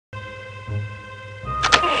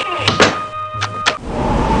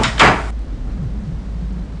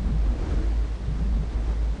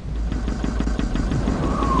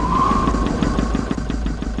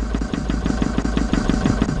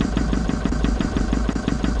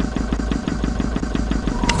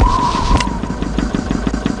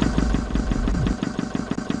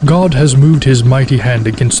God has moved his mighty hand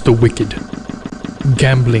against the wicked.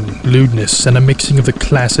 Gambling, lewdness, and a mixing of the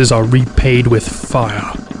classes are repaid with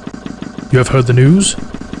fire. You have heard the news?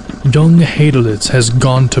 Young Hadelitz has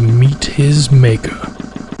gone to meet his maker.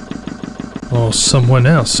 Or someone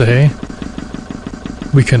else, eh?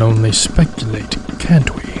 We can only speculate,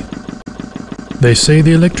 can't we? They say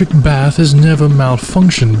the electric bath has never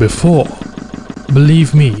malfunctioned before.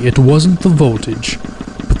 Believe me, it wasn't the voltage,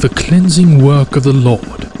 but the cleansing work of the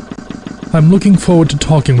Lord. I'm looking forward to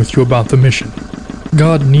talking with you about the mission.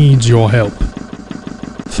 God needs your help.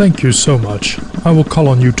 Thank you so much. I will call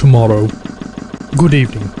on you tomorrow. Good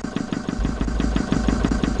evening.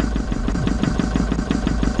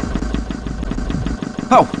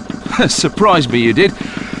 Oh, surprised me you did.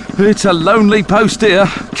 It's a lonely post here.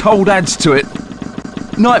 Cold adds to it.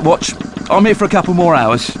 Night watch. I'm here for a couple more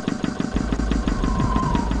hours.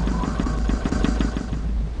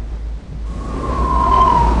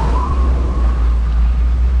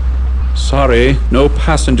 Sorry, no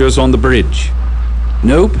passengers on the bridge.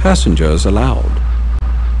 No passengers allowed.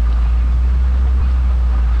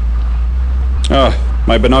 Ah,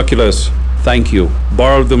 my binoculars. Thank you.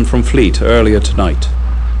 Borrowed them from Fleet earlier tonight.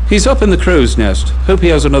 He's up in the crow's nest. Hope he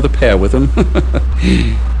has another pair with him.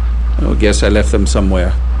 Oh, guess I left them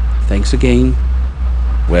somewhere. Thanks again.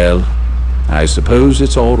 Well, I suppose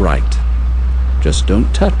it's all right. Just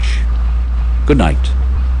don't touch. Good night.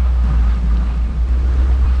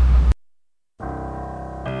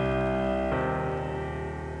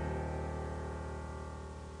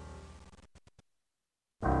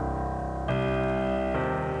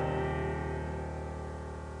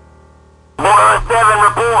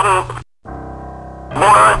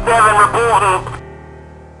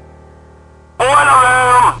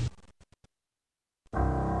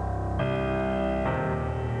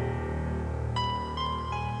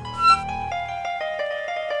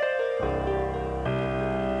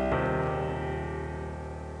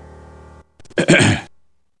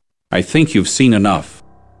 I think you've seen enough.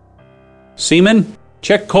 Seaman,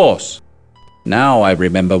 check course. Now I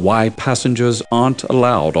remember why passengers aren't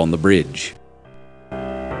allowed on the bridge.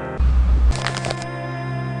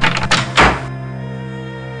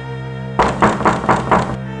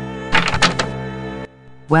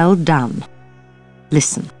 Well done.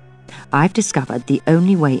 Listen, I've discovered the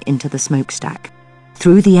only way into the smokestack.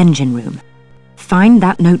 Through the engine room. Find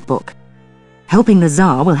that notebook. Helping the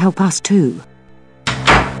Tsar will help us too.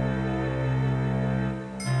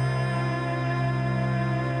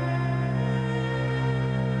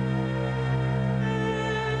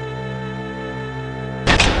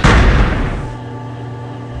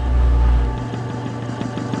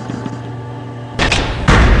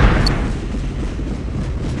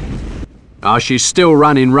 Oh, she's still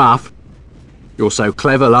running rough. You're so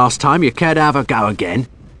clever last time, you cared to have a go again.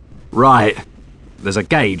 Right. There's a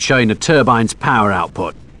gauge showing the turbine's power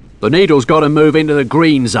output. The needle's got to move into the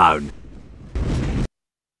green zone.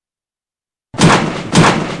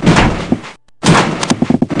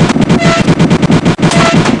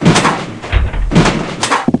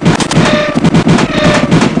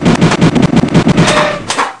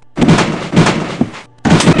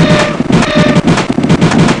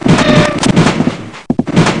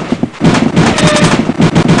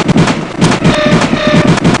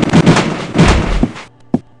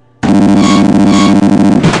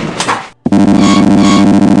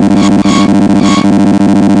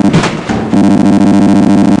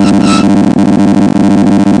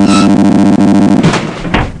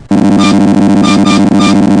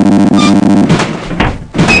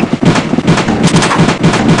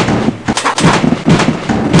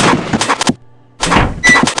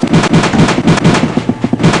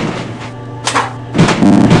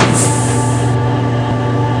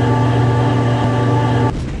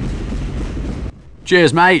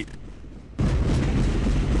 Cheers, mate.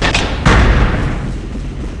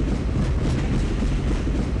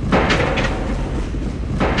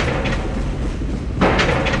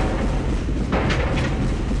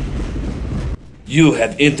 You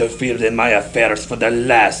have interfered in my affairs for the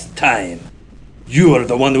last time. You are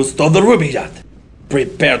the one who stole the ruby yacht.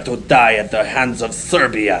 Prepare to die at the hands of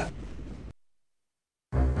Serbia.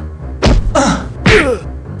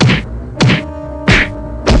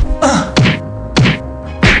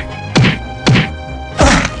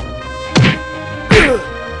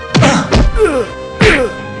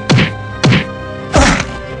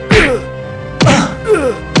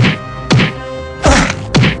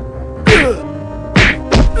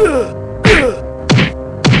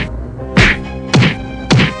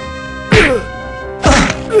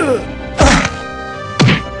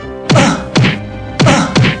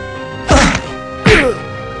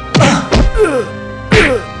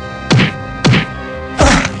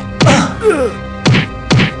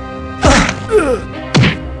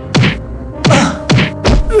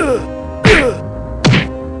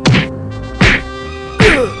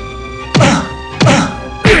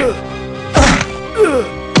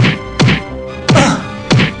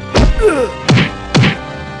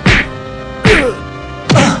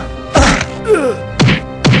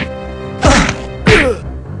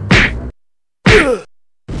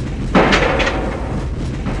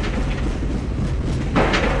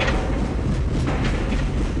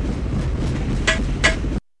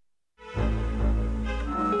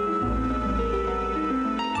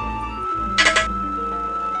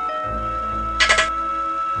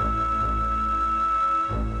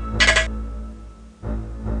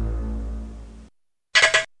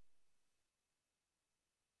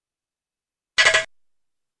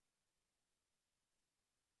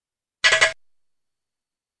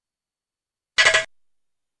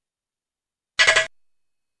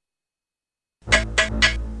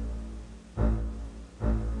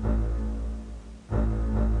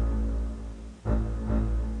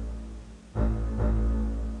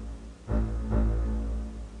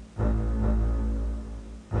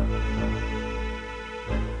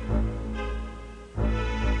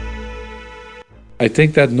 I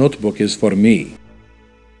think that notebook is for me.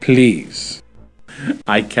 Please.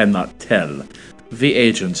 I cannot tell. The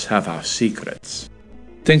agents have our secrets.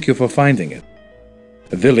 Thank you for finding it.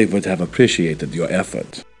 Willie would have appreciated your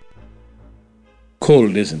effort.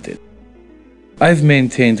 Cold, isn't it? I've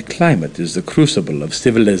maintained climate is the crucible of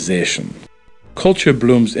civilization. Culture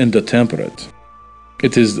blooms in the temperate.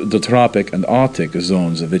 It is the tropic and Arctic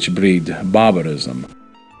zones which breed barbarism.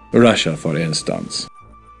 Russia, for instance.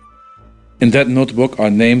 In that notebook are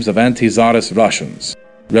names of anti-Tsarist Russians,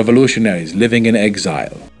 revolutionaries living in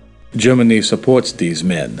exile. Germany supports these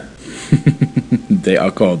men. They are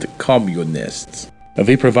called communists.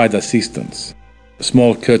 We provide assistance,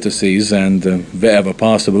 small courtesies, and, wherever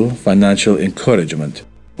possible, financial encouragement.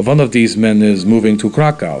 One of these men is moving to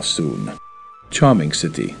Krakow soon. Charming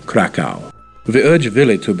city, Krakow. We urge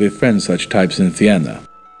Willie to befriend such types in Vienna.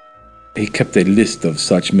 He kept a list of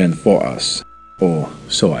such men for us, or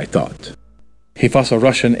so I thought. He was a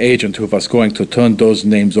Russian agent who was going to turn those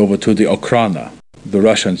names over to the Okhrana, the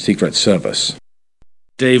Russian Secret Service.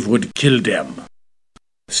 Dave would kill them.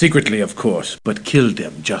 Secretly, of course, but kill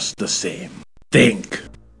them just the same. Think.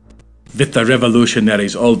 With the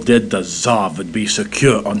revolutionaries all dead, the Tsar would be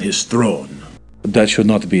secure on his throne. That should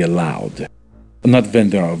not be allowed. Not when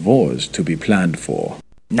there are wars to be planned for.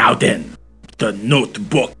 Now then, the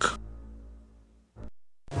notebook.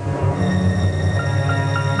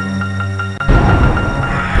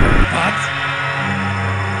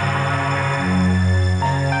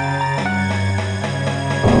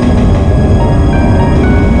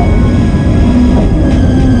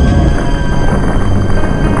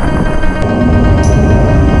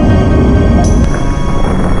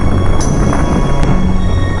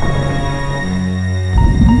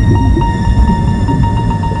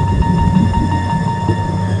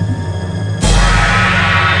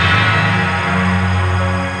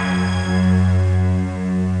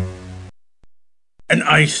 An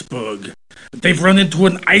iceberg. They've run into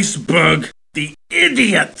an iceberg. The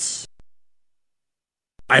idiots!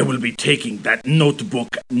 I will be taking that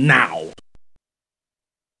notebook now.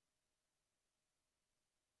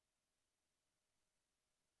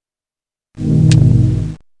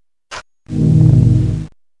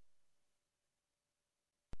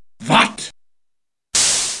 What?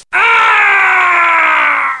 Ah!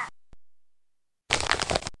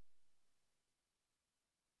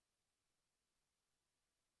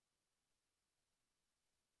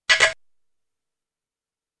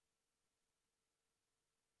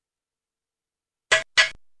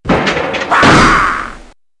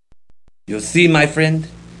 You see, my friend,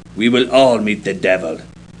 we will all meet the devil,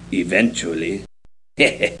 eventually.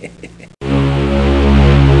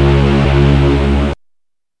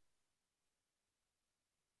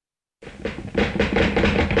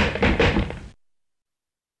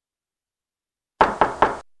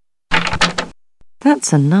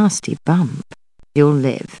 That's a nasty bump. You'll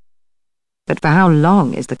live. But for how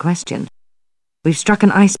long is the question? We've struck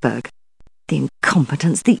an iceberg. The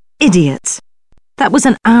incompetents, the idiots! That was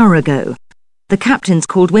an hour ago. The captain's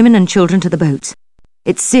called women and children to the boats.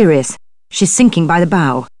 It's serious. She's sinking by the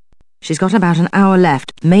bow. She's got about an hour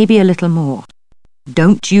left, maybe a little more.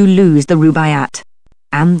 Don't you lose the Rubaiyat.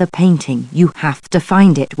 And the painting. You have to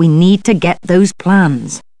find it. We need to get those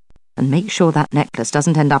plans. And make sure that necklace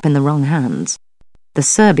doesn't end up in the wrong hands. The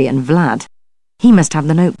Serbian, Vlad. He must have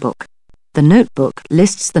the notebook. The notebook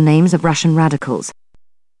lists the names of Russian radicals.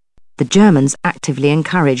 The Germans actively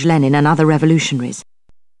encourage Lenin and other revolutionaries.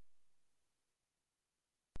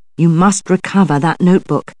 You must recover that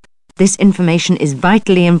notebook. This information is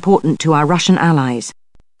vitally important to our Russian allies.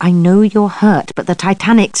 I know you're hurt, but the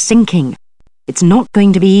Titanic's sinking. It's not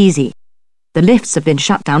going to be easy. The lifts have been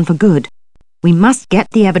shut down for good. We must get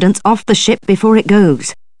the evidence off the ship before it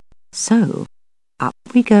goes. So, up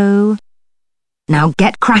we go. Now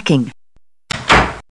get cracking.